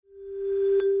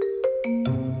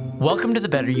Welcome to the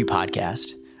Better You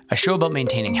podcast, a show about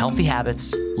maintaining healthy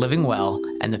habits, living well,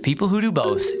 and the people who do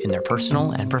both in their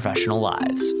personal and professional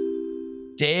lives.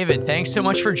 David, thanks so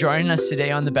much for joining us today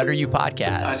on the Better You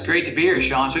podcast. It's great to be here,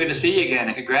 Sean. So good to see you again.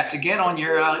 And congrats again on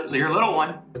your little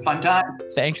one. Fun time.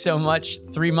 Thanks so much.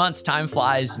 3 months, time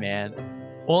flies, man.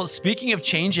 Well, speaking of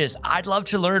changes, I'd love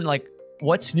to learn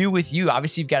what's new with you.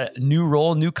 Obviously, you've got a new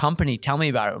role, new company. Tell me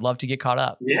about it. I'd love to get caught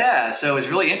up. Yeah, so it's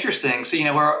really interesting. So, if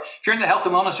you're in the health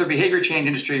and wellness or behavior change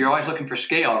industry, you're always looking for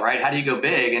scale, right? How do you go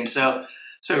big? And so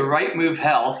RightMove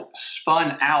Health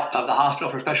spun out of the Hospital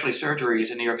for Specialty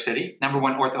Surgeries in New York City,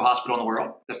 #1 ortho hospital in the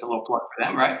world. Just a little plug for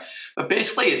them, right? But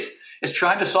basically, it's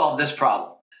trying to solve this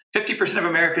problem. 50% of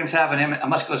Americans have a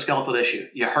musculoskeletal issue.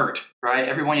 You hurt, right?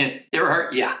 Everyone, you ever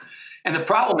hurt? Yeah. And the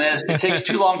problem is it takes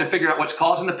too long to figure out what's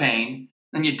causing the pain,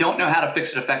 and you don't know how to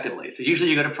fix it effectively. So usually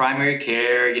you go to primary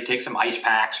care, you take some ice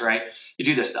packs, right? You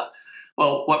do this stuff.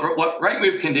 Well, what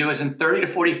RightMove can do is in 30 to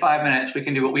 45 minutes, we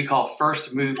can do what we call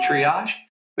first move triage.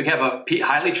 We have a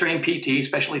highly trained PT,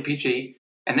 specialty PT,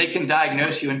 and they can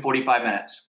diagnose you in 45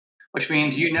 minutes, which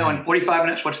means in 45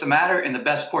 minutes what's the matter and the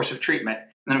best course of treatment.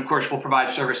 And then, of course, we'll provide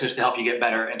services to help you get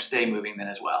better and stay moving then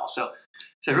as well. So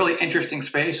it's a really interesting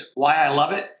space. Why I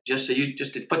love it, just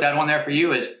to put that on there for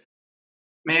you is,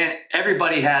 man,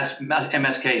 everybody has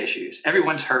MSK issues.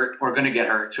 Everyone's hurt or going to get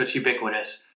hurt, so it's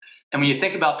ubiquitous. And when you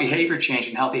think about behavior change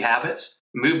and healthy habits,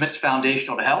 movement's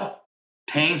foundational to health.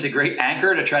 Pain's a great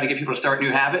anchor to try to get people to start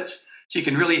new habits. So you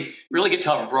can really get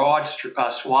to a broad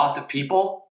swath of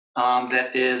people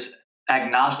that is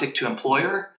agnostic to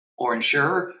employer or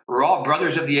insurer. We're all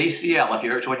brothers of the ACL, if you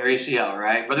ever torn your ACL,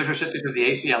 right? Brothers or sisters of the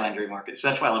ACL injury market. So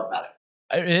that's what I love about it.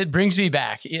 It brings me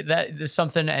back. That is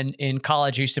something, and in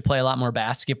college, I used to play a lot more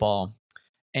basketball.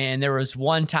 And there was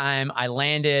one time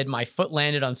my foot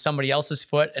landed on somebody else's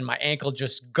foot and my ankle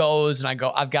just goes and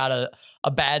I've got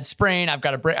a bad sprain. I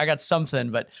got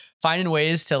something, but finding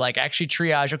ways to actually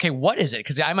triage. Okay, what is it?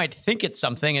 Because I might think it's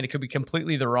something and it could be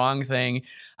completely the wrong thing.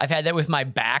 I've had that with my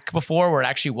back before where it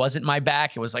actually wasn't my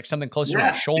back. It was something closer to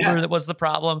my shoulder that was the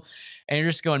problem. And you're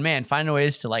just going, man, finding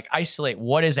ways to isolate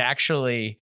what is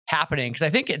actually happening. Because I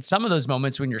think in some of those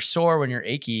moments when you're sore, when you're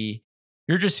achy,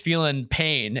 you're just feeling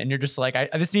pain and you're just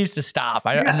this needs to stop.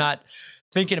 I'm not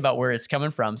thinking about where it's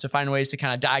coming from. So find ways to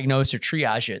kind of diagnose or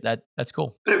triage it. That's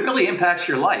cool. But it really impacts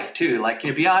your life too.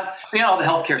 Beyond all the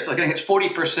healthcare stuff, I think it's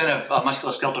 40% of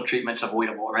musculoskeletal treatments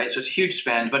avoidable, right? So it's a huge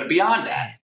spend. But beyond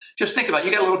that, just think about,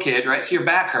 you got a little kid, right? So your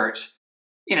back hurts,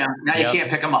 now you can't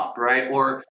pick them up, right?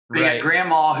 Or you got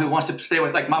grandma who wants to stay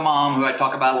with my mom, who I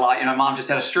talk about a lot. My mom just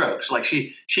had a stroke. So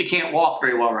she can't walk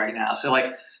very well right now. So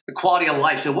the quality of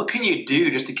life. So what can you do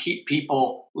just to keep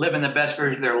people living the best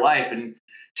version of their life? And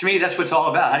to me, that's what it's all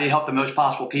about. How do you help the most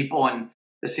possible people? And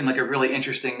this seemed like a really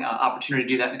interesting opportunity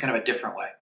to do that in kind of a different way.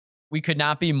 We could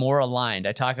not be more aligned.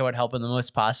 I talk about helping the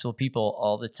most possible people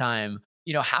all the time.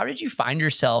 How did you find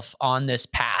yourself on this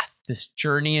path, this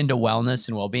journey into wellness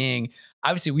and well-being?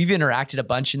 Obviously, we've interacted a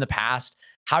bunch in the past.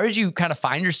 How did you kind of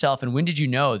find yourself, and when did you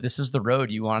know this was the road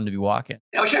you wanted to be walking?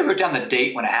 I wish I wrote down the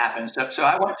date when it happened. So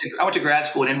I went to grad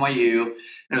school at NYU,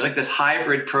 and it was this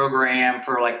hybrid program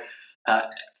for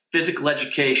physical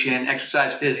education,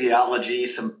 exercise physiology,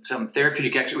 some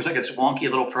therapeutic exercise. It was this wonky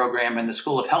little program in the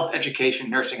School of Health,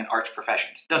 Education, Nursing, and Arts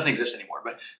Professions. It doesn't exist anymore,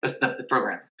 but that's the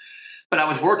program. But I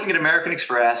was working at American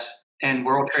Express and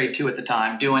World Trade 2 at the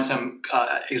time, doing some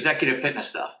executive fitness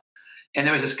stuff. And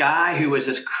there was this guy who was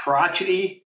this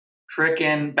crotchety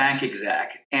frickin' bank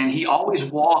exec. And he always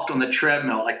walked on the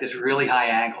treadmill this really high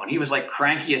angle. And he was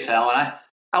cranky as hell. And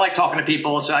I like talking to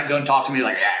people. So I'd go and talk to me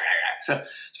yeah. So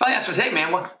finally I asked him, hey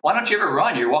man, why don't you ever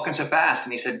run? You're walking so fast.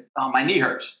 And he said, oh, my knee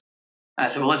hurts. And I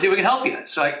said, well, let's see if we can help you.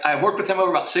 So I worked with him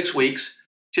over about 6 weeks,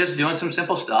 just doing some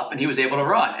simple stuff. And he was able to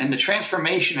run. And the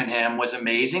transformation in him was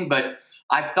amazing. But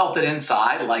I felt it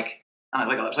inside,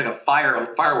 it's like a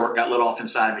firework got lit off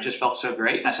inside of me. It just felt so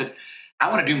great. And I said, I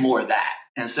want to do more of that.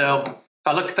 And so if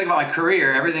I think about my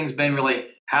career, everything's been really,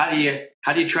 how do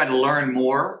you try to learn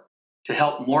more to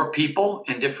help more people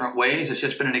in different ways? It's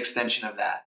just been an extension of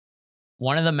that.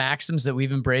 One of the maxims that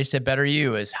we've embraced at Better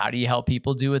You is how do you help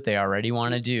people do what they already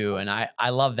want to do? And I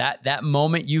love that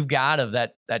moment you've got of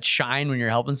that shine when you're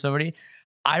helping somebody.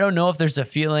 I don't know if there's a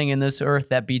feeling in this earth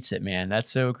that beats it, man.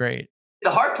 That's so great.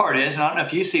 The hard part is, and I don't know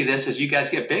if you see this as you guys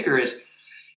get bigger, is,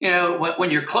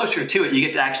 when you're closer to it, you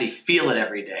get to actually feel it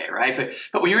every day, right?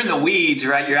 But when you're in the weeds,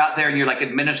 right, you're out there and you're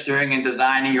administering and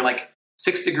designing, you're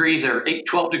 6 degrees or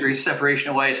 12 degrees separation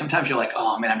away. Sometimes you're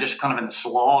oh man, I'm just kind of in the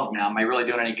slog now. Am I really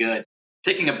doing any good?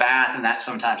 Taking a bath and that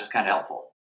sometimes is kind of helpful.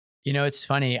 It's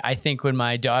funny. I think when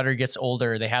my daughter gets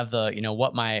older, they have the,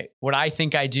 what I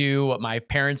think I do, what my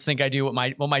parents think I do, what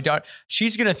my daughter,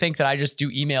 she's going to think that I just do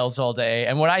emails all day.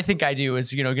 And what I think I do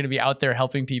is, going to be out there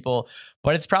helping people,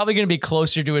 but it's probably going to be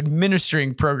closer to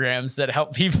administering programs that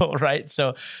help people, right?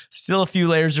 So still a few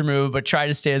layers removed, but try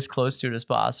to stay as close to it as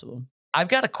possible. I've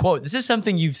got a quote. This is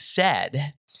something you've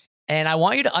said, and I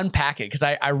want you to unpack it because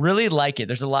I really like it.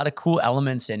 There's a lot of cool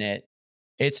elements in it.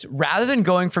 It's rather than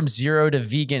going from 0 to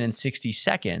vegan in 60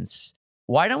 seconds,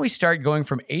 why don't we start going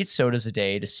from 8 sodas a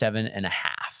day to 7.5?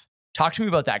 Talk to me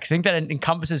about that, because I think that it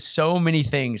encompasses so many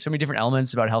things, so many different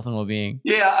elements about health and well-being.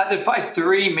 Yeah, there's probably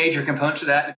 3 major components of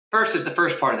that. First is the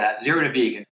first part of that, 0 to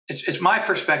vegan. It's my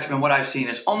perspective, and what I've seen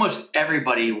is almost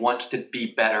everybody wants to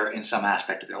be better in some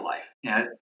aspect of their life. And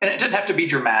it doesn't have to be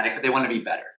dramatic, but they want to be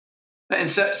better. And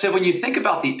so when you think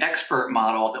about the expert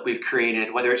model that we've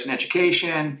created, whether it's in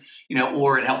education,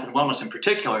 or in health and wellness in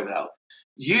particular, though,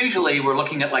 usually we're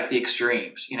looking at like the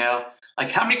extremes,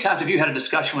 like how many times have you had a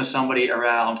discussion with somebody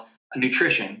around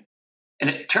nutrition and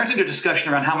it turns into a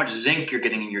discussion around how much zinc you're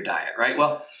getting in your diet, right?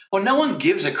 Well, no one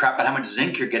gives a crap about how much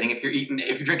zinc you're getting if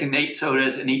you're drinking 8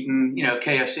 sodas and eating,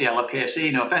 KFC. I love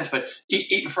KFC, no offense, but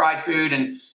eating fried food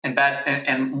and bad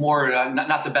and more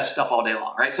not the best stuff all day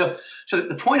long, right? So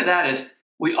the point of that is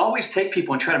we always take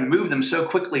people and try to move them so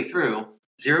quickly through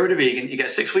 0 to vegan. You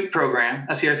get a 6-week program.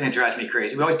 That's the other thing that drives me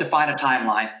crazy. We always define a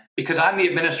timeline because I'm the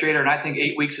administrator and I think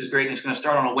 8 weeks is great and it's going to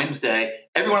start on a Wednesday.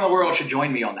 Everyone in the world should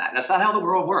join me on that. That's not how the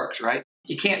world works, right?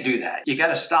 You can't do that. You got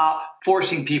to stop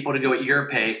forcing people to go at your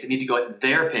pace. They need to go at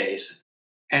their pace.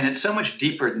 And it's so much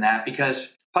deeper than that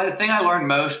because probably the thing I learned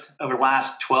most over the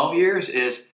last 12 years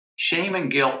is shame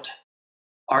and guilt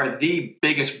are the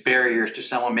biggest barriers to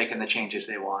someone making the changes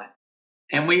they want.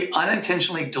 And we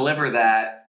unintentionally deliver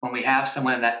that when we have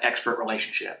someone in that expert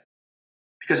relationship.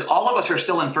 Because all of us are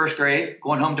still in first grade,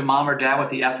 going home to mom or dad with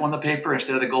the F on the paper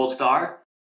instead of the gold star.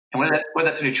 And whether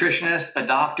that's a nutritionist, a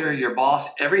doctor, your boss,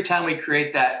 every time we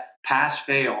create that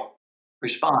pass-fail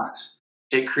response,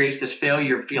 it creates this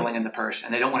failure feeling in the person.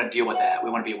 And they don't want to deal with that. We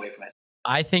want to be away from it.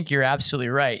 I think you're absolutely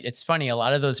right. It's funny. A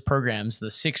lot of those programs, the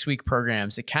 6-week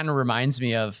programs, it kind of reminds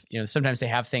me of, sometimes they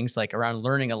have things like around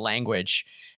learning a language.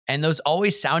 And those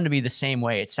always sound to be the same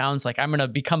way. It sounds like I'm going to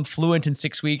become fluent in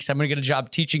 6 weeks. I'm going to get a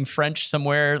job teaching French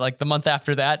somewhere like the month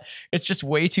after that. It's just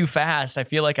way too fast. I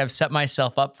feel like I've set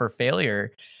myself up for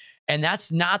failure. And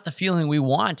that's not the feeling we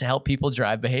want to help people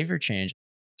drive behavior change.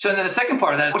 So then the second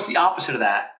part of that is what's the opposite of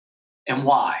that and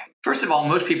why? First of all,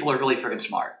 most people are really freaking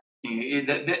smart.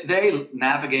 They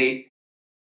navigate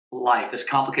life, this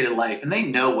complicated life, and they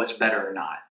know what's better or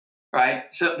not, right?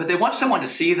 So, but they want someone to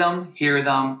see them, hear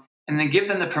them, and then give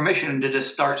them the permission to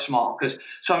just start small.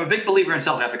 So I'm a big believer in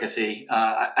self-efficacy.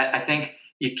 I think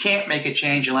you can't make a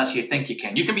change unless you think you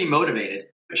can. You can be motivated,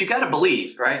 but you got to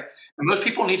believe, right? And most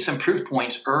people need some proof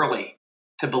points early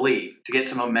to believe, to get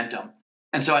some momentum.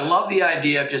 And so I love the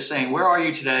idea of just saying, where are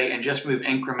you today? And just move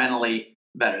incrementally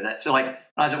better. So like when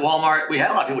I was at Walmart, we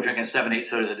had a lot of people drinking 7, 8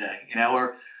 sodas a day,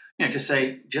 or just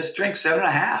say, just drink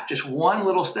 7.5, just one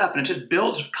little step. And it just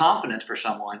builds confidence for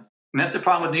someone. And that's the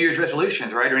problem with New Year's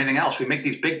resolutions, right? Or anything else. We make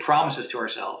these big promises to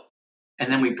ourselves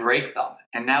and then we break them.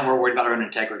 And now we're worried about our own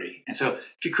integrity. And so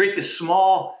if you create this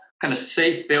small, kind of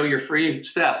safe, failure-free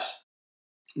steps,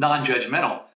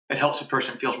 non-judgmental, it helps the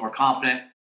person feels more confident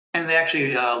and they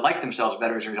actually like themselves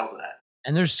better as a result of that.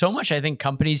 And there's so much I think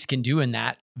companies can do in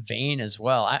that vein as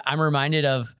well. I'm reminded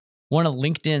of one of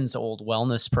LinkedIn's old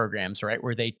wellness programs, right?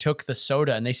 Where they took the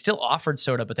soda and they still offered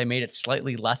soda, but they made it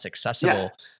slightly less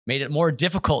accessible, made it more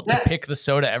difficult to pick the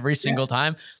soda every single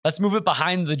time. Let's move it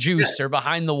behind the juice or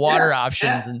behind the water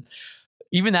options. And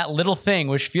even that little thing,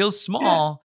 which feels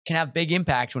small, can have big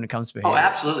impact when it comes to behavior. Oh,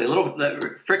 absolutely. A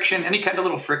little friction, any kind of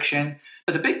little friction.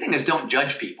 But the big thing is don't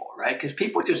judge people, right? Because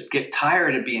people just get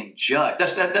tired of being judged.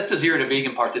 That's the 0 to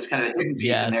vegan part that's kind of the hidden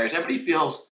piece in there is everybody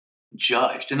feels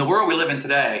judged. In the world we live in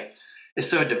today, it's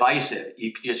so divisive.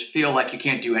 You just feel like you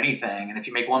can't do anything. And if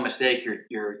you make one mistake,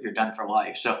 you're done for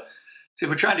life. So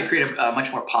we're trying to create a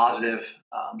much more positive,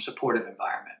 supportive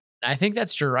environment. I think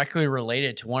that's directly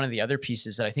related to one of the other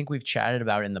pieces that I think we've chatted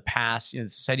about in the past.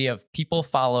 This idea of people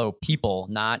follow people,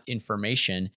 not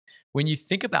information. When you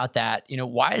think about that,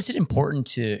 why is it important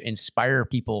to inspire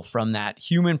people from that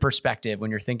human perspective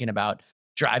when you're thinking about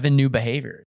driving new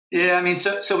behavior? Yeah, I mean,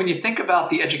 so when you think about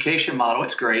the education model,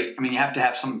 it's great. I mean, you have to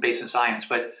have some base in science,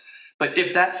 but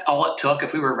if that's all it took,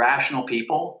 if we were rational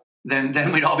people,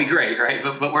 then we'd all be great, right?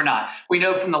 But we're not. We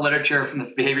know from the literature, from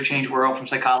the behavior change world, from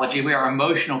psychology, we are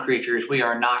emotional creatures. We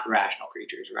are not rational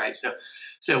creatures, right?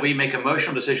 So we make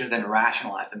emotional decisions and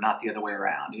rationalize them, not the other way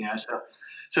around.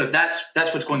 So that's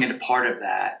what's going into part of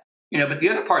that. But the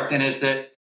other part then is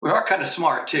that we are kind of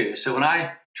smart too. So when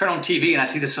I turn on TV and I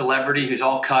see the celebrity who's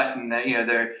all cut and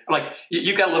they're like,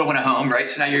 you got a little one at home, right?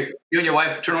 So now you and your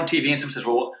wife turn on TV and someone says,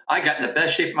 well, I got in the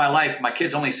best shape of my life. My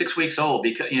kid's only 6 weeks old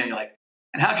because, you're like,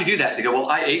 and how'd you do that? They go, well,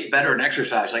 I ate better and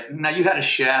exercised. Like, now you had a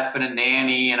chef and a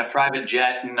nanny and a private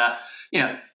jet and,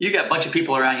 you got a bunch of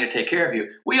people around you to take care of you.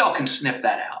 We all can sniff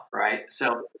that out, right?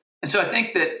 So I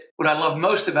think that what I love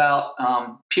most about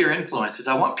peer influence is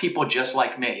I want people just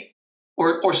like me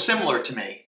or similar to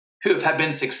me who have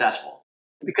been successful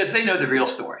because they know the real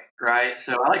story, right?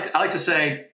 So I like to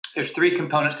say there's three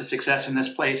components to success in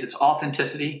this place. It's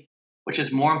authenticity, which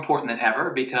is more important than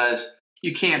ever because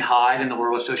you can't hide in the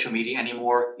world of social media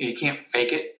anymore. You can't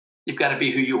fake it. You've got to be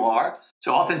who you are.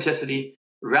 So authenticity,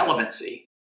 relevancy.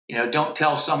 Don't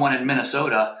tell someone in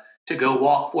Minnesota to go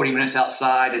walk 40 minutes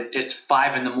outside. It's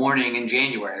 5 a.m. in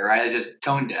January, right? It's just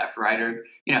tone deaf, right? Or,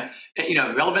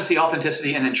 relevancy,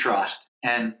 authenticity, and then trust.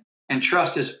 And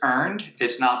trust is earned.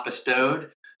 It's not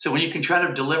bestowed. So when you can try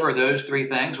to deliver those three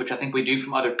things, which I think we do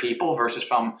from other people versus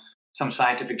from some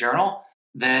scientific journal,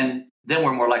 then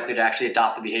we're more likely to actually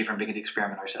adopt the behavior and begin to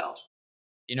experiment ourselves.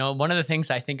 One of the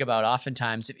things I think about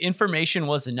oftentimes, if information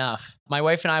was enough, my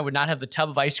wife and I would not have the tub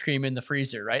of ice cream in the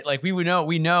freezer, right? Like we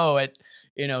know at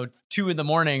 2 a.m.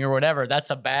 or whatever, that's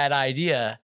a bad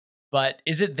idea. But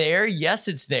is it there? Yes,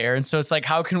 it's there. And so it's like,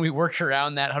 how can we work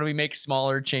around that? How do we make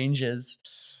smaller changes?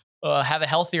 Have a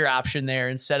healthier option there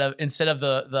instead of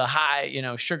the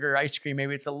high, sugar ice cream.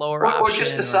 Maybe it's a lower option. Or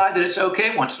just decide that it's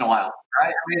okay once in a while,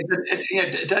 right? I mean,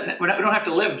 it doesn't, we don't have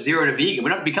to live 0 to vegan. We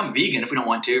don't have to become vegan if we don't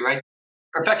want to, right?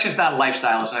 Perfection is not a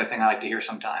lifestyle. Is another thing I like to hear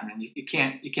sometimes, and you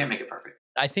can't make it perfect.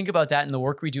 I think about that in the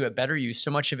work we do at Better You.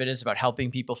 So much of it is about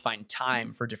helping people find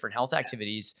time for different health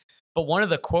activities. But one of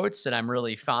the quotes that I'm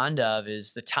really fond of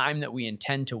is the time that we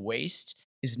intend to waste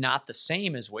is not the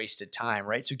same as wasted time,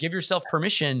 right? So give yourself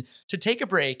permission to take a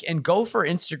break and go for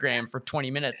Instagram for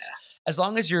 20 minutes. Yeah. As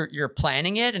long as you're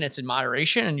planning it and it's in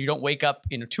moderation and you don't wake up,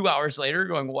 2 hours later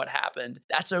going, what happened?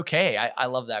 That's okay. I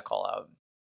love that call out.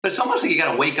 But it's almost like you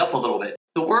got to wake up a little bit.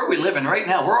 The world we live in right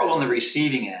now, we're all on the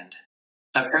receiving end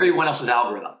of everyone else's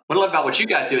algorithm. What I love about what you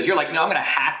guys do is you're like, no, I'm going to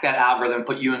hack that algorithm and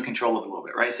put you in control of it a little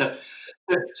bit, right? So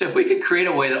if we could create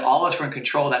a way that all of us were in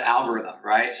control of that algorithm,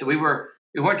 right? So we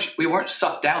weren't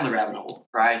sucked down the rabbit hole,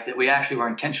 right? That we actually were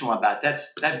intentional about.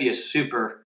 That'd be a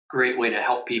super great way to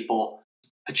help people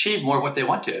achieve more of what they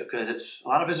want to, because it's a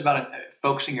lot of it's about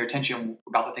focusing your attention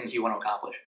about the things you want to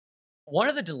accomplish. One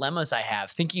of the dilemmas I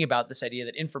have thinking about this idea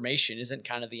that information isn't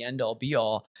kind of the end all be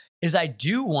all is I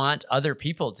do want other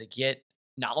people to get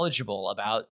knowledgeable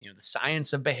about, the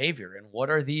science of behavior and what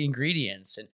are the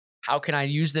ingredients and how can I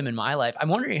use them in my life? I'm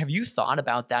wondering, have you thought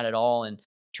about that at all in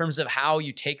terms of how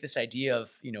you take this idea of,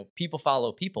 people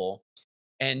follow people?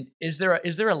 And is there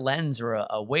a lens or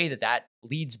a way that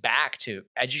leads back to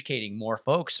educating more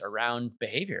folks around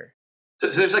behavior? So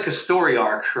there's like a story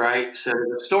arc, right? So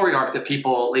the story arc that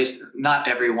people, at least not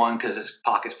everyone because it's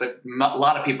pockets, but a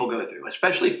lot of people go through,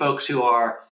 especially folks who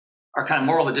are kind of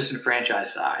more on the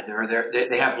disenfranchised side.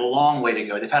 They have a long way to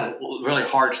go. They've had really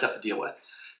hard stuff to deal with.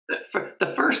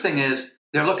 The first thing is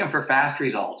they're looking for fast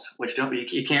results, which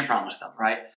you can't promise them,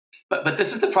 right? But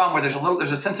this is the problem where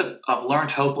there's a sense of learned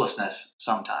hopelessness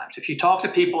sometimes. If you talk to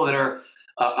people that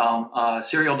are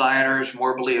serial dieters,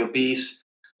 morbidly obese,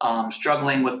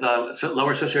 struggling with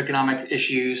lower socioeconomic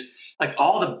issues, like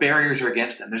all the barriers are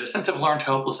against them. There's a sense of learned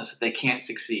hopelessness that they can't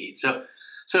succeed. So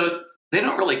they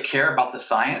don't really care about the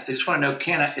science. They just want to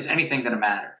know, is anything going to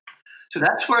matter? So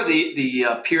that's where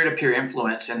the peer-to-peer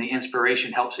influence and the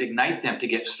inspiration helps ignite them to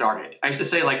get started. I used to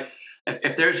say, like,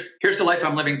 if here's the life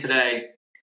I'm living today,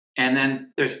 and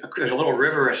then there's a little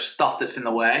river of stuff that's in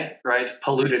the way, right?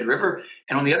 Polluted river.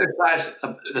 And on the other side is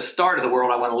the start of the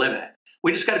world I want to live in.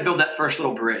 We just got to build that first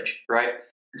little bridge, right?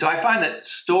 So I find that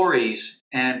stories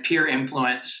and peer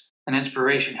influence and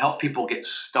inspiration help people get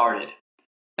started.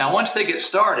 Now, once they get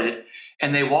started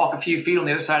and they walk a few feet on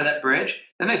the other side of that bridge,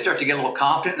 then they start to get a little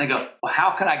confident and they go, well,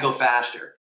 how can I go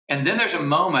faster? And then there's a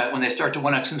moment when they start to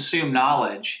want to consume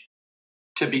knowledge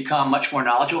to become much more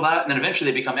knowledgeable about it. And then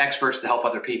eventually they become experts to help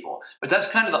other people. But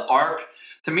that's kind of the arc.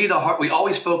 To me, we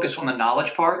always focus on the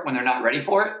knowledge part when they're not ready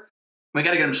for it. We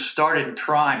got to get them started and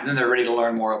primed, and then they're ready to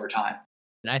learn more over time.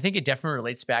 And I think it definitely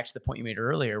relates back to the point you made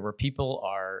earlier where people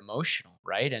are emotional,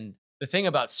 right? And the thing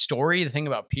about story, the thing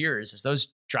about peers is those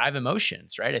drive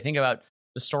emotions, right? I think about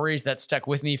the stories that stuck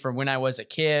with me from when I was a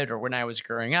kid or when I was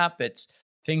growing up. It's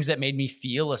things that made me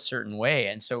feel a certain way.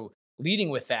 And so leading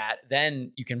with that,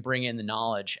 then you can bring in the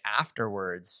knowledge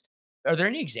afterwards. Are there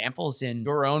any examples in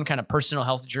your own kind of personal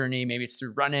health journey, maybe it's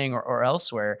through running or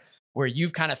elsewhere, where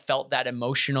you've kind of felt that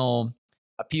emotional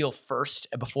appeal first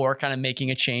before kind of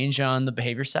making a change on the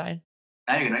behavior side?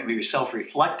 Now you're going to make me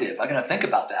self-reflective. I got to think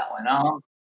about that one. I don't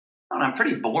know, I'm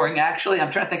pretty boring, actually.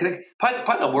 I'm trying to think.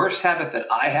 Probably the worst habit that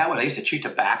I had was I used to chew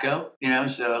tobacco.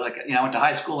 So like I went to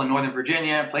high school in Northern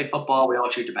Virginia, played football. We all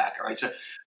chewed tobacco, right?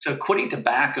 So quitting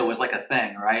tobacco was like a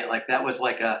thing, right? Like that was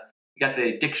like you got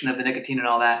the addiction of the nicotine and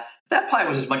all that. That probably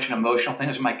was as much an emotional thing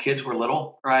as when my kids were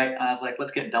little, right? And I was like,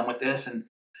 let's get done with this. And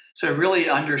so really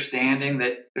understanding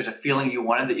that there's a feeling you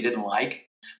wanted that you didn't like.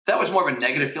 That was more of a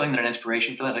negative feeling than an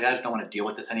inspiration feeling. Like I just don't want to deal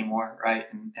with this anymore, right?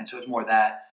 And so it was more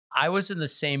that. I was in the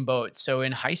same boat. So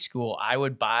in high school, I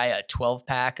would buy a 12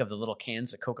 pack of the little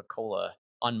cans of Coca-Cola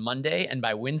on Monday, and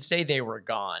by Wednesday they were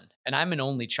gone. And I'm an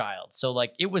only child. So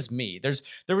like it was me.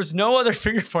 There was no other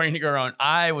finger pointing to go around.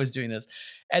 I was doing this.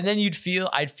 And then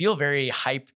I'd feel very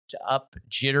hyped up,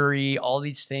 jittery, all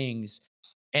these things.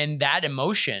 And that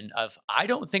emotion of I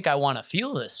don't think I want to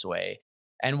feel this way.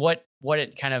 And what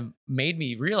it kind of made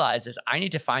me realize is I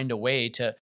need to find a way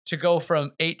to go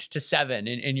from 8 to 7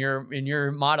 in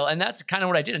your model. And that's kind of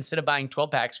what I did. Instead of buying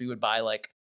 12 packs, we would buy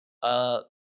the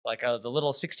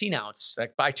little 16 ounce,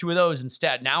 like buy 2 of those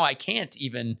instead. Now I can't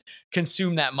even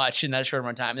consume that much in that short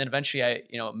amount of time. And then eventually I,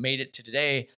 made it to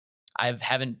today. I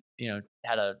haven't,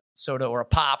 had a soda or a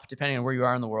pop, depending on where you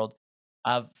are in the world,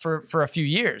 for a few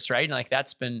years. Right. And like,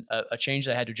 that's been a change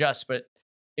that I had to adjust, but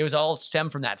it was all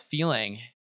stemmed from that feeling.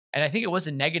 And I think it was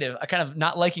a negative, a kind of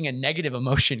not liking a negative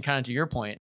emotion, kind of to your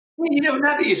point. Well,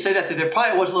 now that you say that there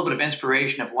probably was a little bit of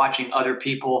inspiration of watching other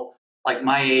people like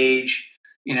my age,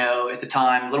 at the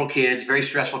time, little kids, very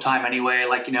stressful time anyway.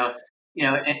 Like,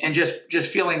 and just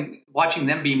watching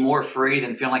them be more free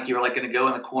than feeling like you were like going to go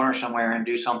in the corner somewhere and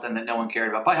do something that no one cared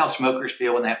about. Probably how smokers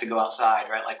feel when they have to go outside,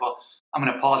 right? Like, well, I'm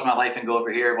going to pause my life and go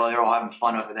over here while they're all having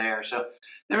fun over there. So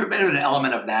there had been an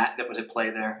element of that was at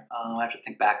play there. I have to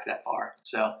think back that far.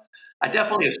 So I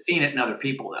definitely have seen it in other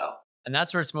people, though. And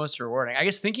that's where it's most rewarding. I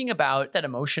guess thinking about that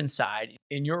emotion side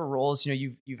in your roles,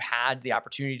 you've had the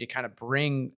opportunity to kind of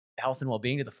bring health and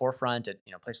well-being to the forefront at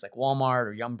places like Walmart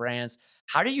or Yum Brands.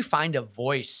 How do you find a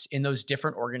voice in those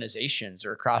different organizations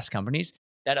or across companies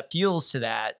that appeals to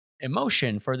that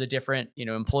emotion for the different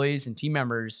employees and team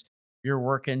members you're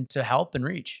working to help and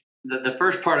reach? The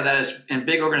first part of that is in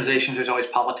big organizations, there's always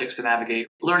politics to navigate.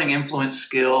 Learning influence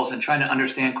skills and trying to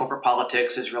understand corporate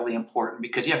politics is really important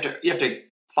because you have to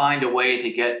find a way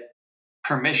to get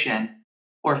permission,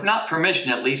 or if not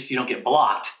permission, at least you don't get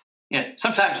blocked.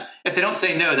 Sometimes if they don't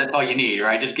say no, that's all you need,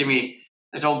 right? Just give me,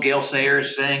 there's old Gale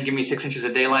Sayers saying, give me 6 inches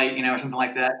of daylight, or something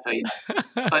like that.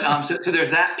 So, so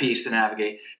there's that piece to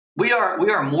navigate. We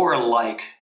are more alike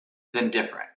than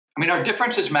different. I mean, our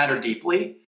differences matter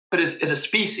deeply, but as a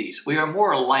species, we are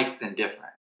more alike than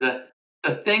different. The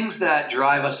things that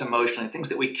drive us emotionally, things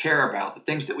that we care about, the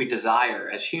things that we desire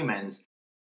as humans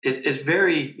is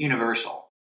very universal.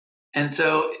 And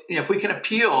so, if we can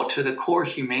appeal to the core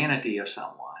humanity of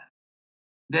someone,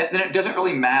 then it doesn't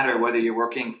really matter whether you're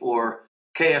working for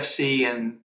KFC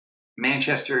in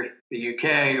Manchester, the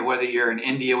UK, or whether you're in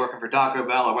India working for Taco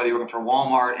Bell, or whether you're working for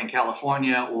Walmart in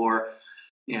California, or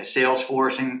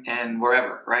Salesforce and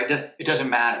wherever, right? It doesn't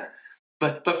matter.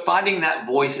 But finding that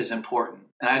voice is important.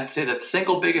 And I'd say the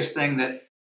single biggest thing that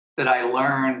I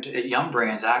learned at Yum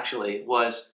Brands actually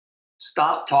was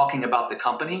stop talking about the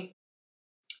company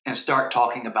and start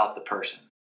talking about the person.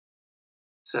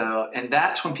 So, and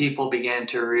that's when people began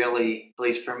to really, at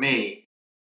least for me,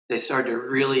 they started to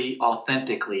really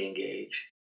authentically engage.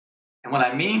 And what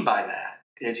I mean by that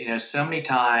is, so many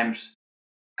times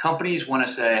companies want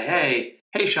to say,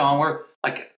 hey, Sean,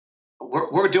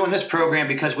 we're doing this program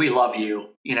because we love you,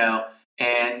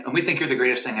 and we think you're the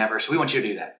greatest thing ever. So we want you to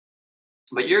do that.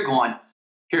 But you're going,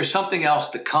 here's something else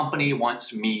the company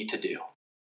wants me to do.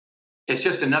 It's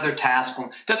just another task.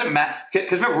 Doesn't matter,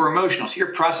 because remember, we're emotional. So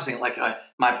you're processing like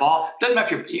my boss. Doesn't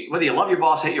matter whether you love your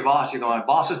boss, hate your boss. You're going, my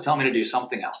boss is telling me to do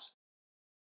something else.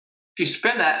 If you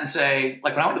spin that and say,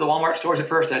 like when I went to the Walmart stores at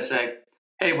first, I'd say,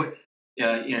 hey,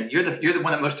 you're the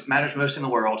one that matters most in the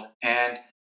world, and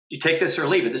you take this or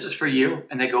leave it. This is for you.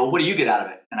 And they go, well, what do you get out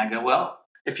of it? And I go, well,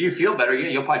 if you feel better,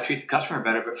 you'll probably treat the customer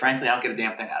better. But frankly, I don't get a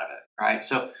damn thing out of it. Right?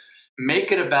 So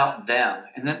make it about them,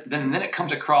 and then it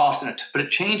comes across, but it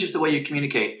changes the way you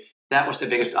communicate. That was the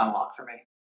biggest unlock for me.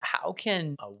 How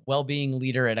can a well-being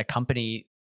leader at a company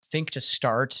think to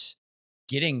start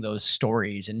getting those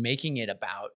stories and making it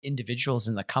about individuals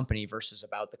in the company versus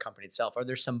about the company itself? Are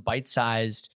there some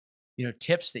bite-sized,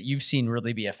 tips that you've seen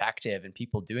really be effective in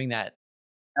people doing that?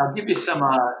 I'll give you some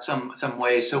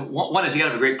ways. So one is you got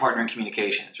to have a great partner in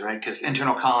communications, right? Because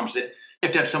internal comms,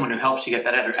 have to have someone who helps you get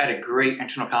that. I had a great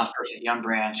internal comms person at Young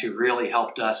Brands who really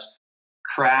helped us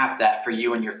craft that for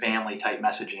you and your family type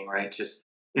messaging, right? Just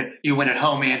you win at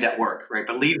home and at work, right?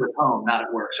 But lead with home, not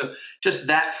at work. So just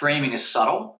that framing is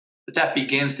subtle, but that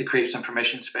begins to create some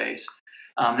permission space.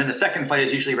 Then the second play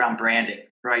is usually around branding,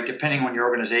 right? Depending on your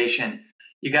organization,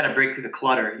 you got to break through the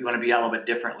clutter. You want to be a little bit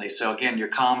differently. So again, your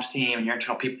comms team and your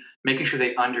internal people, making sure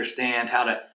they understand how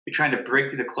to, you're trying to break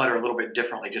through the clutter a little bit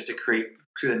differently just to create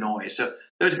through the noise. So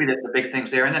those would be the big things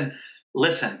there. And then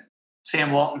listen.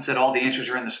 Sam Walton said all the answers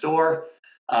are in the store.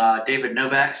 David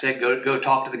Novak said, go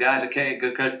talk to the guys. Okay,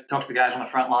 go talk to the guys on the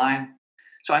front line.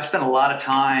 So I spent a lot of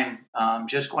time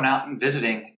just going out and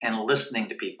visiting and listening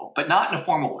to people, but not in a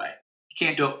formal way. You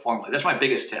can't do it formally. That's my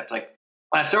biggest tip. Like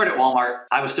when I started at Walmart,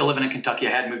 I was still living in Kentucky.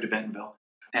 I had moved to Bentonville.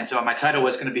 And so my title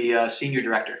was going to be senior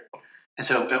director. And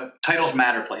so titles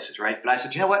matter places, right? But I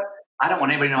said, you know what? I don't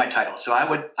want anybody to know my title. So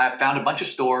I found a bunch of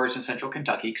stores in central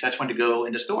Kentucky because I just wanted to go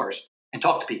into stores and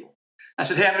talk to people. I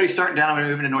said, hey, I'm going to be starting down. I'm going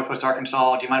to move into Northwest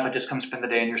Arkansas. Do you mind if I just come spend the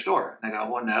day in your store? And they go,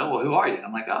 well, no. Well, who are you? And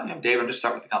I'm like, oh, I'm Dave. I'm just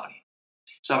starting with the company.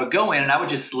 So I would go in and I would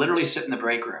just literally sit in the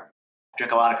break room,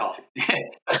 drink a lot of coffee,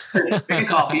 drinking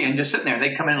coffee and just sitting there. And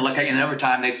they'd come in and look at you. And over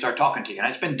time, they'd start talking to you. And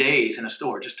I'd spend days in a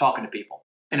store just talking to people,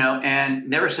 and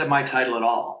never said my title at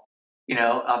all,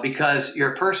 because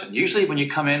you're a person. Usually when you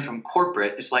come in from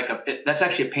corporate, it's like that's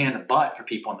actually a pain in the butt for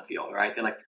people in the field, right? They're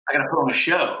like, I got to put on a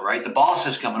show, right? The boss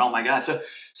is coming. Oh my God. So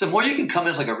the more you can come in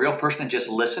as like a real person and just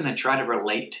listen and try to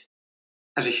relate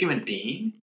as a human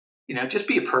being, just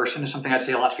be a person is something I'd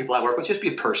say a lot of people I work with. Just be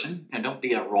a person and don't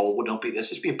be a role. Don't be this.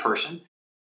 Just be a person.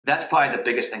 That's probably the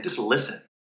biggest thing. Just listen.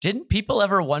 Didn't people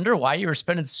ever wonder why you were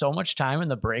spending so much time in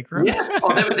the break room? Yeah.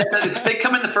 Oh, they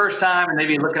come in the first time and they'd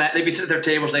be sitting at their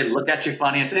tables. They'd look at you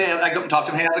funny and say, hey, I go up and talk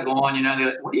to them. Hey, how's it going? They're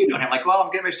like, what are you doing? I'm like, well, I'm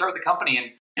getting ready to start with the company.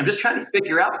 And I'm just trying to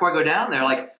figure out before I go down there,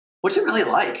 like, what's it really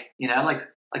like?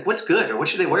 Like what's good or what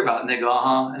should they worry about? And they go,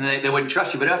 and they wouldn't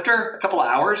trust you. But after a couple of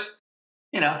hours,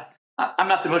 I'm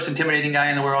not the most intimidating guy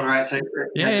in the world, right? So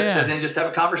then just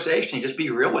have a conversation. You just be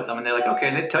real with them. And they're like, okay.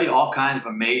 And they tell you all kinds of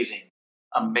amazing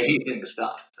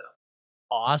stuff. So.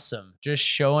 Awesome. Just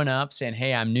showing up saying,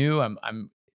 hey, I'm new. I'm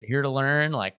here to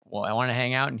learn. Like, well, I want to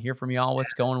hang out and hear from y'all.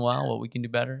 What's going well, what we can do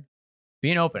better.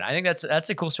 Being open. I think that's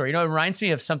a cool story. It reminds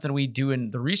me of something we do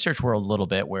in the research world a little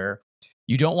bit where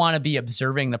you don't want to be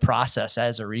observing the process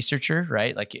as a researcher,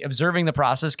 right? Like observing the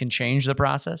process can change the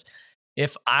process.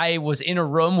 If I was in a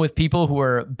room with people who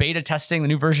were beta testing the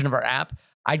new version of our app,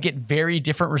 I'd get very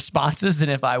different responses than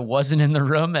if I wasn't in the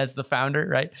room as the founder,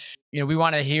 right? We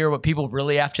want to hear what people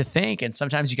really have to think. And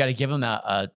sometimes you got to give them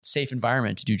a safe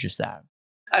environment to do just that.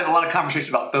 I have a lot of conversations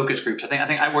about focus groups. I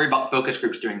think I worry about focus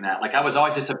groups doing that. Like I was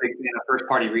always just a big fan of first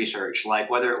party research, like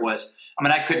whether it was,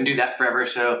 I couldn't do that forever.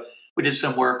 So we did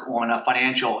some work on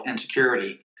financial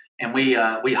insecurity. And we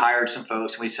hired some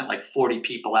folks and we sent like 40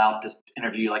 people out to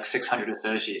interview like 600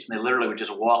 associates. And they literally would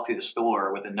just walk through the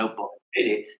store with a notebook.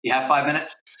 Hey, you have 5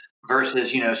 minutes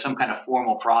versus, some kind of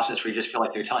formal process where you just feel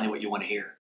like they're telling you what you want to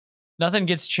hear. Nothing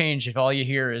gets changed if all you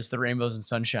hear is the rainbows and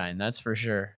sunshine. That's for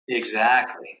sure.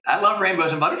 Exactly. I love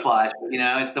rainbows and butterflies, but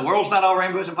it's the world's not all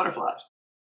rainbows and butterflies.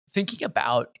 Thinking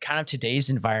about kind of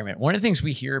today's environment, one of the things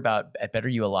we hear about at Better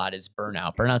You a lot is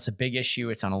burnout. Burnout's a big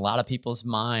issue. It's on a lot of people's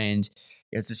mind.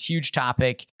 It's this huge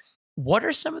topic. What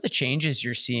are some of the changes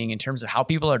you're seeing in terms of how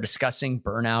people are discussing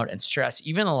burnout and stress,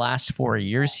 even in the last 4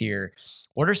 years here?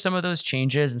 What are some of those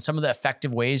changes and some of the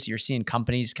effective ways you're seeing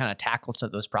companies kind of tackle some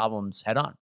of those problems head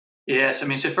on? Yes.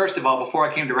 So first of all, before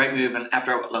I came to RightMove and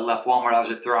after I left Walmart, I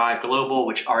was at Thrive Global,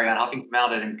 which Ariane Huffington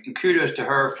founded. And kudos to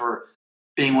her for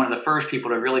being one of the first people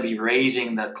to really be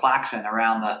raising the klaxon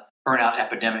around the burnout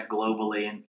epidemic globally.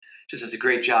 And just does a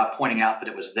great job pointing out that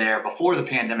it was there before the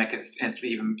pandemic, and it's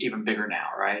even bigger now,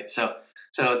 right? So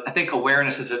I think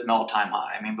awareness is at an all-time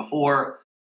high. Before,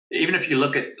 even if you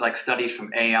look at like studies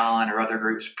from Aon or other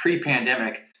groups,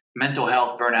 pre-pandemic, mental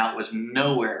health burnout was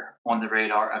nowhere on the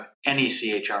radar of any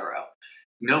CHRO.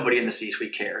 Nobody in the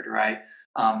C-suite cared, right?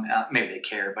 Maybe they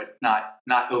cared, but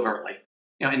not overtly.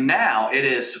 And now it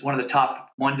is one of the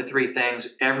top 1 to 3 things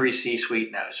every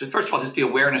C-suite knows. So first of all, just the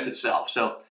awareness itself.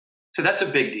 So that's a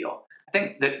big deal. I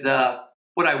think that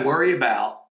what I worry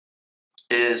about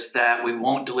is that we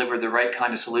won't deliver the right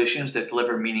kind of solutions that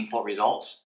deliver meaningful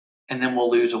results, and then we'll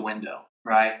lose a window,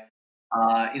 right?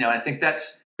 I think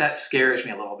that scares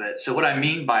me a little bit. So what I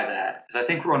mean by that is I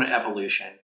think we're on an evolution.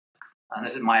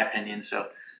 This is my opinion. So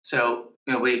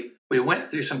we went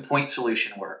through some point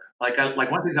solution work. Like one of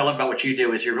the things I love about what you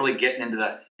do is you're really getting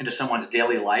into someone's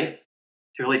daily life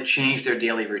to really change their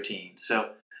daily routine. So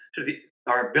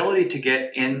our ability to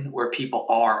get in where people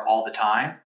are all the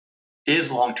time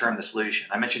is long-term the solution.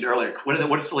 I mentioned earlier,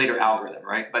 what is the later algorithm,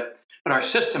 right? But our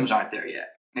systems aren't there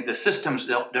yet. Like the systems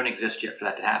don't exist yet for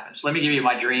that to happen. So let me give you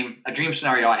a dream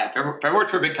scenario I have. If I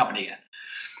worked for a big company again,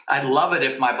 I'd love it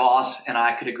if my boss and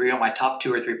I could agree on my top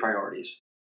 2 or 3 priorities.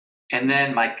 And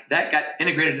then that got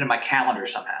integrated into my calendar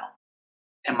somehow.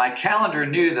 And my calendar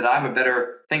knew that I'm a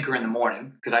better thinker in the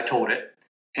morning because I told it.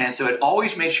 And so it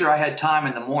always made sure I had time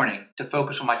in the morning to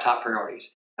focus on my top priorities.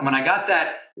 And when I got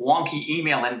that wonky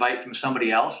email invite from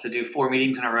somebody else to do 4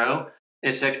 meetings in a row,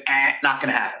 it said, not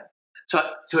going to happen.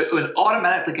 So it was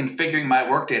automatically configuring my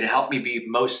workday to help me be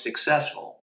most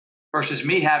successful versus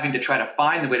me having to try to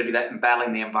find the way to do that and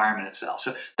battling the environment itself.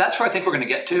 So that's where I think we're going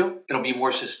to get to. It'll be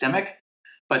more systemic,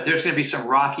 but there's going to be some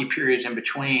rocky periods in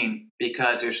between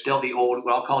because there's still the old,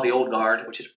 what I'll call the old guard,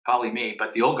 which is probably me,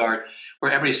 but the old guard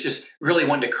where everybody's just really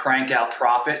wanting to crank out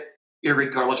profit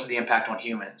irregardless of the impact on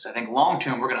humans. I think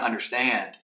long-term, we're going to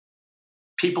understand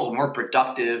people are more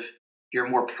productive, you're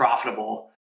more profitable,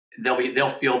 they'll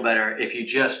feel better if you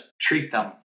just treat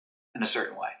them in a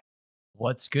certain way.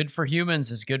 What's good for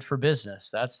humans is good for business.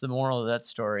 That's the moral of that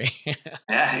story.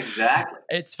 Yeah, exactly.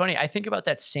 It's funny. I think about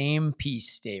that same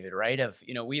piece, David, right?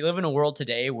 We live in a world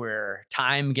today where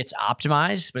time gets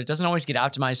optimized, but it doesn't always get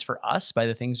optimized for us by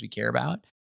the things we care about.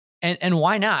 And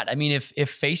why not? I mean, if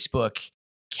Facebook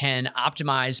can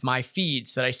optimize my feed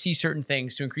so that I see certain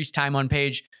things to increase time on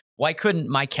page, why couldn't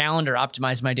my calendar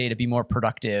optimize my day to be more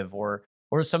productive, or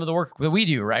some of the work that we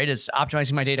do, right, is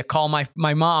optimizing my day to call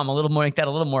my mom a little more, make that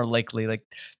a little more likely. Like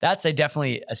that's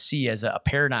definitely a see as a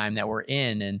paradigm that we're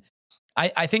in. And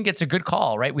I think it's a good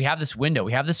call, right? We have this window,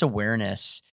 we have this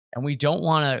awareness, and we don't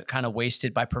want to kind of waste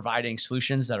it by providing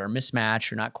solutions that are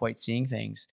mismatched or not quite seeing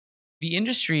things. The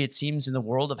industry, it seems, in the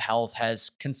world of health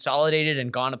has consolidated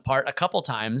and gone apart a couple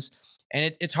times,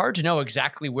 and it's hard to know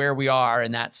exactly where we are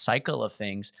in that cycle of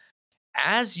things.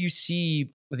 As you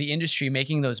see the industry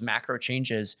making those macro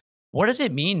changes, what does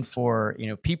it mean for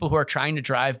people who are trying to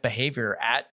drive behavior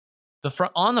at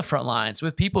on the front lines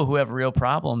with people who have real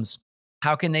problems?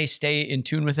 How can they stay in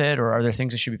tune with it, or are there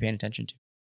things they should be paying attention to?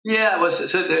 Yeah, well,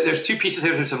 so there's 2 pieces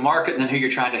here. There's the market and then who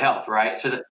you're trying to help, right? So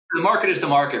the market is the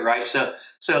market, right? So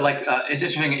it's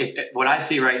interesting. What I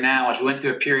see right now is we went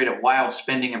through a period of wild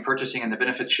spending and purchasing in the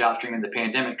benefits shops during the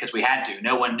pandemic because we had to.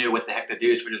 No one knew what the heck to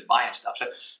do, so we're just buying stuff. So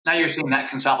now you're seeing that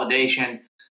consolidation,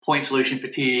 point solution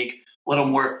fatigue, a little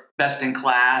more best in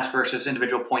class versus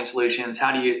individual point solutions.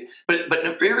 How do you? But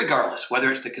regardless,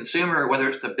 whether it's the consumer or whether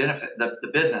it's the benefit, the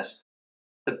business,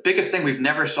 the biggest thing we've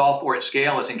never solved for at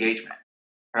scale is engagement,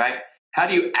 right? How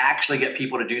do you actually get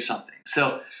people to do something?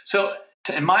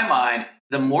 In my mind,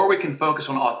 the more we can focus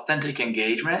on authentic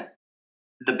engagement,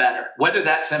 the better. Whether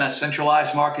that's in a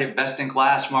centralized market,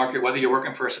 best-in-class market, whether you're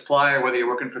working for a supplier, whether you're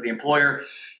working for the employer,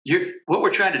 what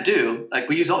we're trying to do, like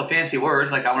we use all the fancy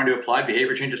words, like I want to do applied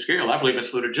behavior change at scale. I believe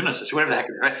it's ludogenesis, whatever the heck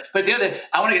it is, right? But the other,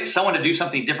 I want to get someone to do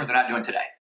something different they're not doing today,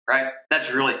 right?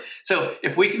 That's really, so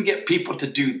if we can get people to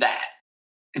do that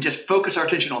and just focus our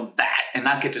attention on that and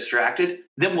not get distracted,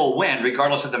 then we'll win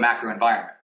regardless of the macro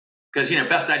environment. Because,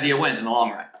 best idea wins in the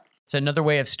long run. It's another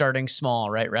way of starting small,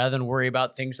 right? Rather than worry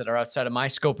about things that are outside of my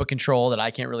scope of control that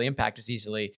I can't really impact as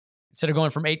easily. Instead of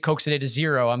going from 8 Cokes a day to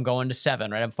 0, I'm going to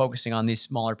 7, right? I'm focusing on these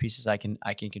smaller pieces I can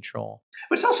control.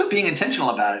 But it's also being intentional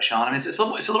about it, Sean. I mean, it's a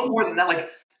little more than that. Like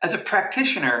as a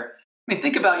practitioner, I mean,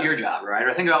 think about your job, right?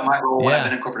 Or think about my role when I've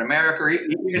been in corporate America, or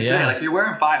even today, like you're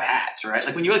wearing 5 hats, right?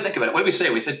 Like when you really think about it, what do we say?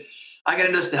 We said, I got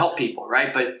into this to help people,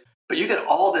 right? But you get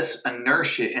all this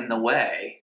inertia in the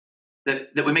way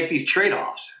that we make these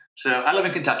trade-offs. So I live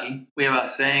in Kentucky. We have a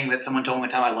saying that someone told me one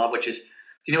time I love, which is, do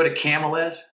you know what a camel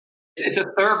is? It's a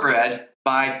thoroughbred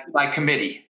by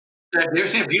committee. So if you ever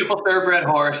seen a beautiful thoroughbred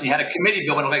horse and you had a committee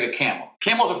build it like a camel.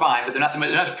 Camels are fine, but they're not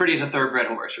as pretty as a thoroughbred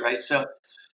horse, right? So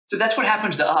that's what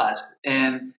happens to us.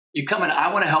 And you come in,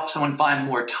 I want to help someone find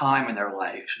more time in their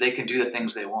life so they can do the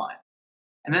things they want.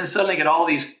 And then suddenly get all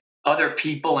these other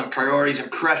people and priorities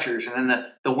and pressures. And then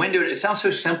the window, it sounds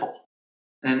so simple.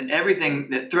 And everything,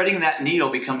 that threading that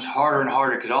needle becomes harder and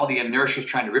harder because all the inertia is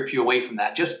trying to rip you away from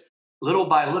that, just little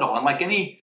by little. And like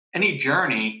any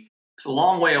journey, it's a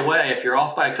long way away. If you're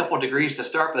off by a couple of degrees to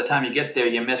start, by the time you get there,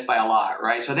 you miss by a lot,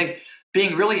 right? So I think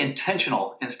being really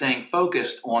intentional and staying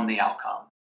focused on the outcome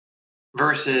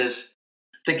versus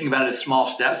thinking about it as small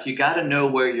steps, you got to know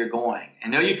where you're going.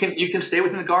 And know you can stay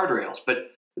within the guardrails.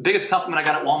 But the biggest compliment I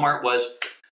got at Walmart was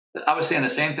that I was saying the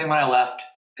same thing when I left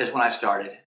as when I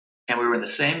started. And we were in the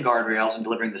same guardrails and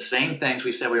delivering the same things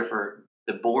we said we were for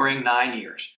the boring 9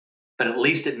 years. But at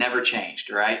least it never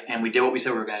changed, right? And we did what we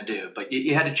said we were going to do. But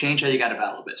you had to change how you got about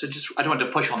a little bit. So I just wanted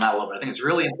to push on that a little bit. I think it's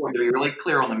really important to be really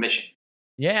clear on the mission.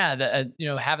 Yeah,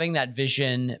 having that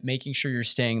vision, making sure you're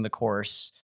staying the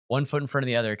course, one foot in front of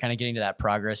the other, kind of getting to that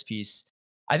progress piece.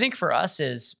 I think for us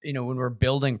is, when we're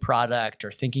building product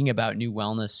or thinking about new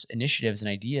wellness initiatives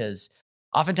and ideas,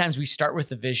 oftentimes we start with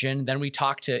the vision, then we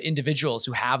talk to individuals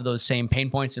who have those same pain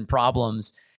points and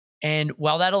problems. And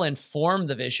while that'll inform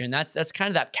the vision, that's kind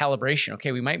of that calibration.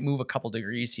 Okay, we might move a couple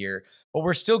degrees here, but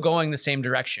we're still going the same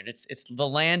direction. It's the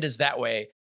land is that way,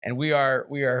 and we are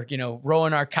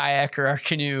rowing our kayak or our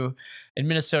canoe. In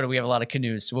Minnesota, we have a lot of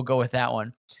canoes, so we'll go with that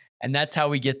one. And that's how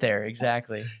we get there.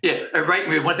 Exactly. Yeah,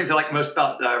 RightMove. One of the things I like most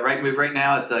about RightMove right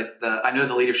now is I know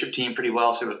the leadership team pretty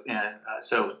well. So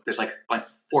there's like 4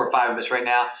 or 5 of us right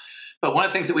now. But one of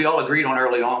the things that we all agreed on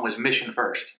early on was mission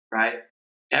first, right?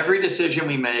 Every decision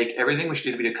we make, everything we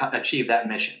should do to achieve that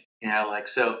mission.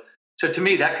 So to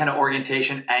me, that kind of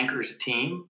orientation anchors a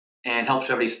team and helps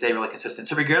everybody stay really consistent.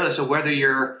 So regardless of whether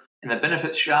you're in the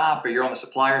benefits shop or you're on the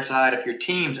supplier side, if your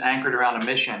team's anchored around a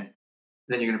mission,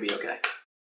 then you're going to be okay.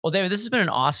 Well, David, this has been an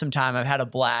awesome time. I've had a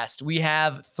blast. We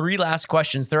have 3 last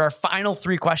questions. There are final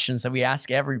 3 questions that we ask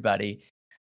everybody.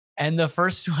 And the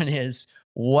first one is,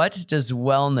 what does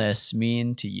wellness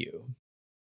mean to you?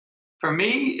 For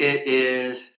me, it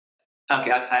is,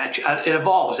 okay, it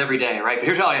evolves every day, right? But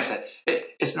here's all I have to say.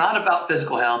 It's not about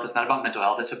physical health. It's not about mental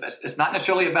health. It's not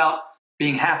necessarily about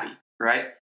being happy, right?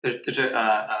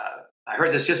 I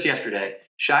heard this just yesterday.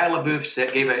 Shia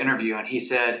LaBeouf gave an interview, and he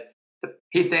said,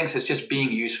 he thinks it's just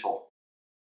being useful,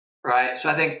 right? So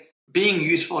I think being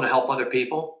useful to help other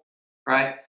people,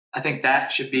 right? I think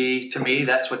that should be, to me,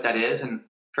 that's what that is. And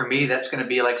for me, that's going to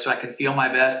be like, so I can feel my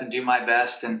best and do my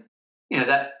best. And,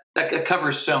 that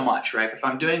covers so much, right? But if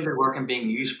I'm doing good work and being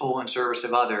useful in service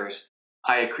of others,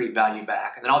 I accrete value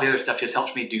back. And then all the other stuff just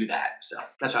helps me do that. So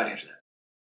that's how I'd answer that.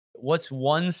 What's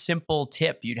one simple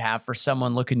tip you'd have for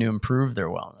someone looking to improve their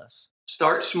wellness?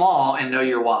 Start small and know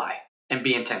your why. And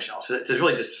be intentional. So it's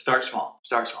really just start small.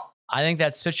 I think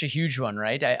that's such a huge one,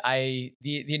 right?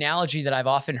 The analogy that I've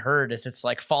often heard is it's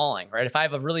like falling, right? If I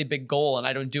have a really big goal and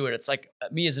I don't do it, it's like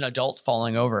me as an adult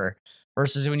falling over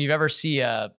versus when you ever see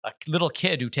a little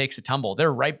kid who takes a tumble,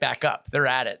 they're right back up. They're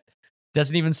at it.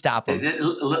 Doesn't even stop them.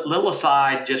 Little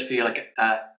aside, just for you,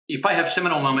 you probably have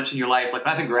seminal moments in your life. Like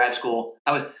when I was in grad school,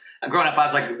 growing up, I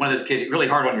was like one of those kids, really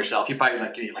hard on yourself. You probably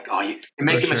you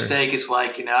make a mistake. It's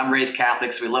like, I'm raised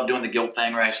Catholic, so we love doing the guilt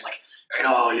thing, right? It's like,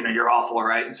 you're awful,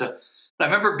 right? And so I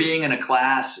remember being in a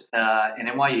class in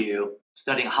NYU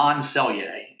studying Hans Selye,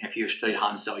 if you've studied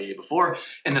Hans Selye before,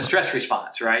 in the stress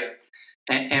response, right?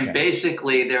 And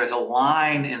basically there was a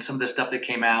line in some of the stuff that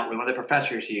came out with one of the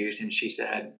professors used, and she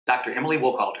said, Dr. Emily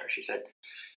Wohlkalter, she said,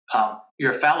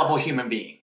 you're a fallible human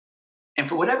being. And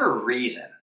for whatever reason,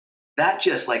 that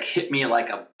just hit me like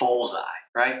a bullseye,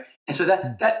 right? And so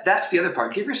that's the other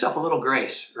part. Give yourself a little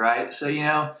grace, right? So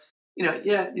you're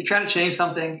trying to change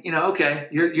something. Okay,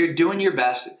 you're doing your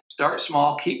best. Start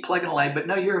small, keep plugging away. But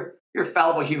no, you're a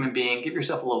fallible human being. Give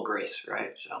yourself a little grace,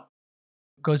 right? So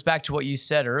goes back to what you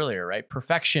said earlier, right?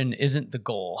 Perfection isn't the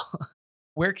goal.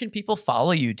 Where can people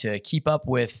follow you to keep up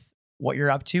with what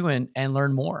you're up to and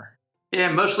learn more? Yeah,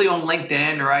 mostly on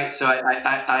LinkedIn, right? So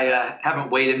I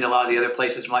haven't waded into a lot of the other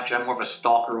places much. I'm more of a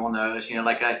stalker on those.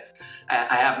 I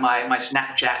have my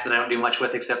Snapchat that I don't do much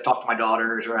with except talk to my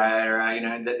daughters, right?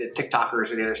 Or the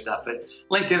TikTokers or the other stuff. But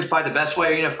LinkedIn's probably the best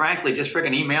way. Frankly, just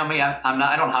freaking email me.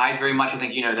 I don't hide very much. I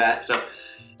think you know that. So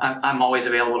I'm always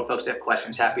available to folks that have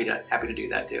questions. Happy to do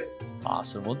that too.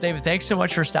 Awesome. Well, David, thanks so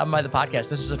much for stopping by the podcast.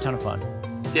 This was a ton of fun.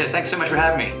 Yeah, thanks so much for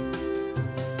having me.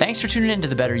 Thanks for tuning in to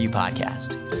the Better You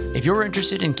podcast. If you're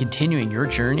interested in continuing your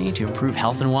journey to improve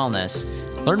health and wellness,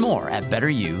 learn more at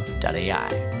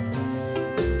betteryou.ai.